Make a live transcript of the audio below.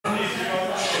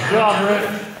job, Rick.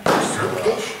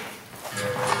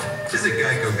 Visit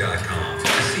Geico.com to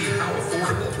see how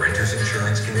affordable renter's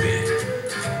insurance can be.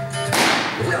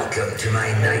 Welcome to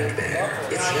my nightmare.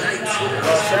 It's nights with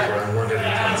Alice Cooper on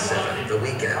 127, The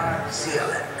Weekend,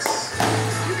 CLX.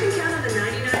 You can count on the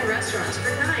 99 restaurants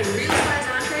for 9 real-size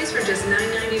entrees for just $9.99.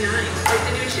 Like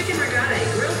the new chicken regatta,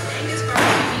 grilled Angus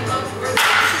barbecue meatloaf, or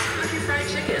delicious country fried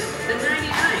chicken. The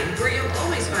 99, where you'll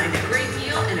always find a great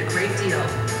meal and a great deal.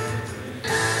 The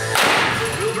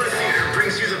Wilbur Theater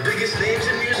brings you the biggest names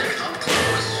in music up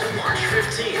close. March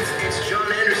 15th, it's John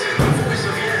Anderson, the voice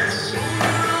of Yes.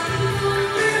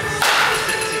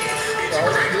 15th, it's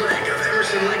Greg Lake of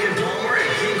Emerson, Lake and Palmer and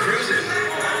King Cruisin'.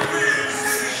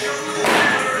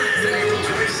 Then April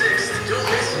 26th, don't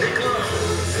miss Nick Lowe.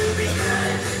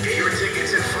 Get your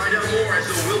tickets and find out more at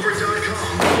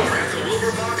thewilbur.com or at the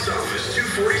Wilbur Box Office,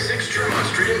 246 Tremont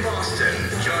Street in Boston.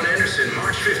 John Anderson,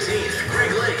 March 15th.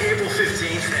 Greg Lake, April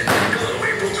 15th. And Nick Lowe,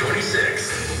 April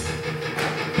 26th.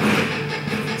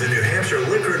 The New Hampshire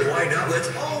Liquor and Wine Outlets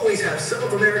always have some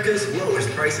of America's lowest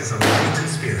prices on wines and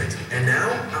spirits. And now,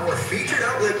 our featured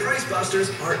outlet price busters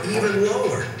are even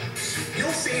lower.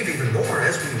 You'll save even more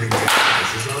as we reduce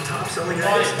prices on top-selling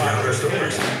items in our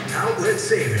stores. Outlet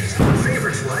savings on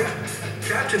favorites like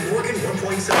Captain Morgan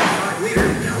 1.75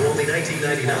 liter, now only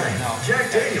 $19.99.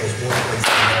 Jack Daniel's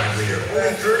 1.75 liter,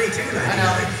 only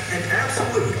 $32.99. And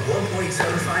Absolute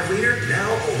 1.75 liter,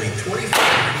 now only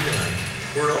 $24.99.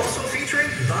 We're also featuring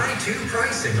buy-two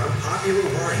pricing on popular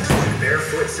wines like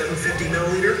Barefoot 750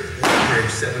 milliliter,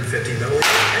 Woodbridge 750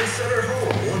 milliliter, and Sutter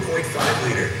Home 1.5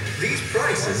 liter. These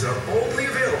prices are only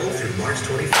available through March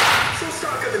 25th. So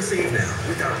stock up and save now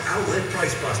with our outlet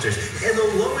price busters and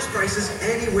the lowest prices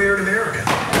anywhere in America.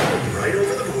 Right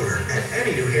over the border at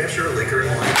any New Hampshire liquor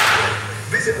and wine outlet.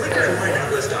 Visit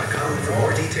liquorandwineoutlets.com for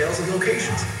more details and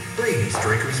locations. Please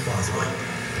drink responsibly.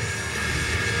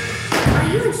 Are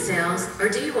you in sales, or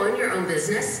do you own your own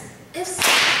business? If so,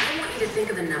 I want you to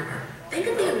think of a number. Think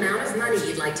of the amount of money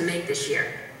you'd like to make this year.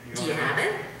 Do you have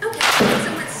it? Okay,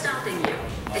 so what's stopping you?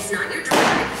 It's not your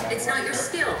drive, it's not your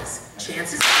skills.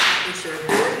 Chances are it's your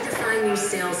ability to find new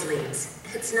sales leads.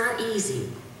 It's not easy.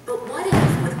 But what if,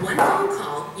 with one phone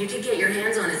call, you could get your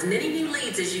hands on as many new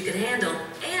leads as you could handle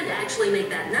and actually make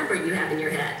that number you have in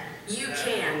your head? You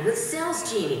can with Sales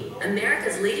Genie,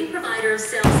 America's leading provider of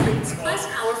sales leads, plus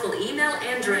powerful email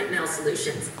and direct mail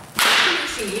solutions. The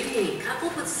information you need,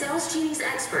 coupled with Sales Genie's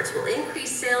experts, will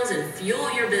increase sales and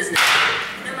fuel your business.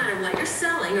 No matter what you're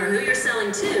selling or who you're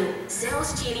selling to,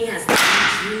 Sales Genie has the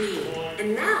leads you need.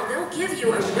 And now they'll give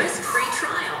you a risk-free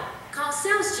trial. Call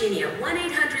Sales Genie at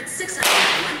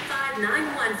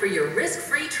 1-800-600-1591 for your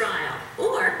risk-free trial.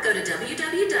 Or go to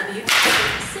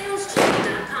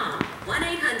www.salesgenie.com.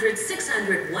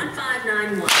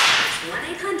 1-800-600-1591.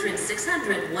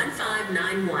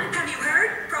 1-800-600-1591. Have you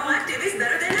heard? Proactive is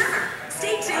better than ever.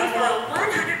 Stay tuned for a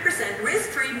 100%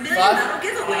 risk-free $1 million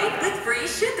giveaway with free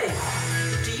shipping.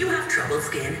 Do you have trouble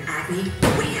skin, acne?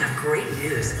 We have great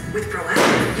news. With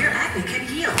Proactive, your acne can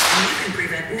heal and you can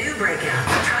prevent new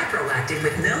breakouts. Try Proactive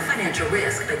with no financial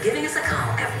risk by giving us a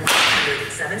call at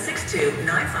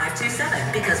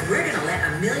 1-762-9527 because we're going to let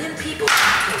 1 million people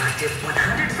try Proactive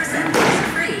 100%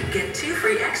 risk-free. Get 2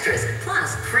 free extras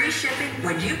plus free shipping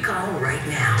when you call right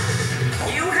now.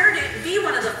 You heard it. Be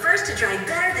one of the first to try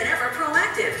better than ever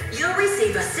Proactive. You'll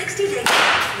receive a 60-day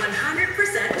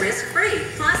 100% risk-free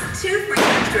plus 2 free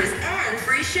extras and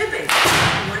free shipping.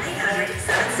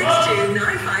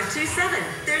 1-800-762-9527.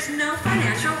 There's no financial